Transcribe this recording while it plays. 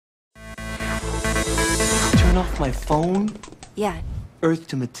turn off my phone? Yeah. Earth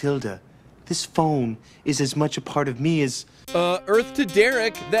to Matilda. This phone is as much a part of me as... Earth to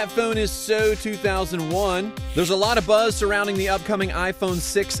Derek. That phone is so 2001. There's a lot of buzz surrounding the upcoming iPhone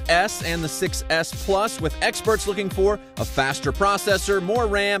 6s and the 6s Plus, with experts looking for a faster processor, more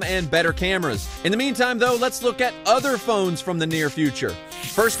RAM, and better cameras. In the meantime, though, let's look at other phones from the near future.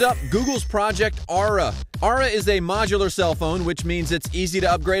 First up, Google's Project Aura. Aura is a modular cell phone, which means it's easy to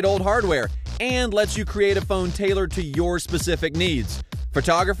upgrade old hardware and lets you create a phone tailored to your specific needs.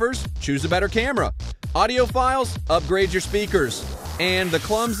 Photographers, choose a better camera. Audiophiles, upgrade your speakers. And the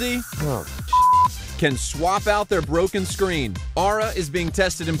clumsy can swap out their broken screen. Aura is being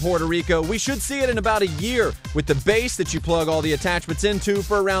tested in Puerto Rico. We should see it in about a year, with the base that you plug all the attachments into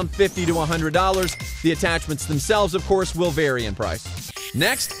for around $50 to $100. The attachments themselves, of course, will vary in price.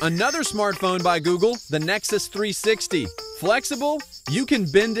 Next, another smartphone by Google, the Nexus 360. Flexible, you can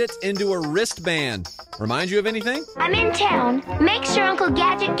bend it into a wristband. Remind you of anything? I'm in town. Make sure Uncle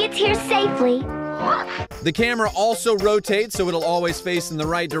Gadget gets here safely. The camera also rotates, so it'll always face in the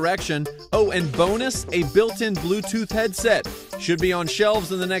right direction. Oh, and bonus, a built-in Bluetooth headset. Should be on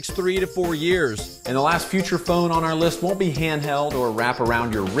shelves in the next 3 to 4 years. And the last future phone on our list won't be handheld or wrap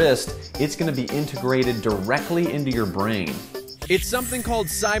around your wrist. It's going to be integrated directly into your brain. It's something called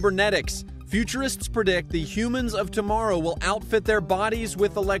cybernetics. Futurists predict the humans of tomorrow will outfit their bodies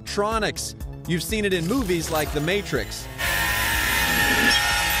with electronics. You've seen it in movies like The Matrix.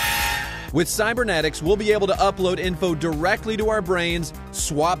 With cybernetics, we'll be able to upload info directly to our brains,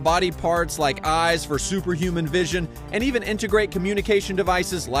 swap body parts like eyes for superhuman vision, and even integrate communication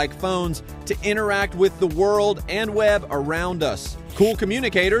devices like phones to interact with the world and web around us. Cool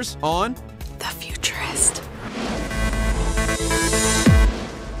communicators on